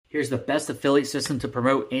Here's the best affiliate system to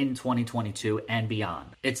promote in 2022 and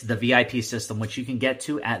beyond. It's the VIP system, which you can get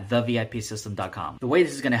to at thevipsystem.com. The way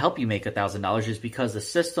this is going to help you make $1,000 is because the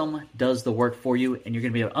system does the work for you, and you're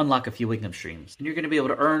going to be able to unlock a few income streams. And you're going to be able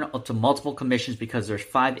to earn up to multiple commissions because there's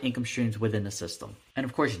 5 income streams within the system. And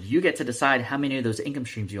of course, you get to decide how many of those income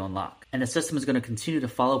streams you unlock. And the system is going to continue to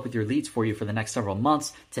follow up with your leads for you for the next several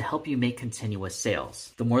months to help you make continuous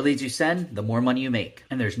sales. The more leads you send, the more money you make.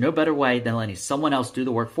 And there's no better way than letting someone else do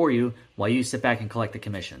the work for you while you sit back and collect the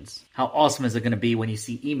commissions. How awesome is it going to be when you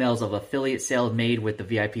see emails of affiliate sales made with the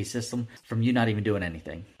VIP system from you not even doing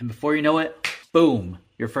anything? And before you know it, boom,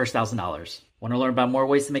 your first $1,000. Want to learn about more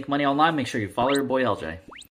ways to make money online? Make sure you follow your boy LJ.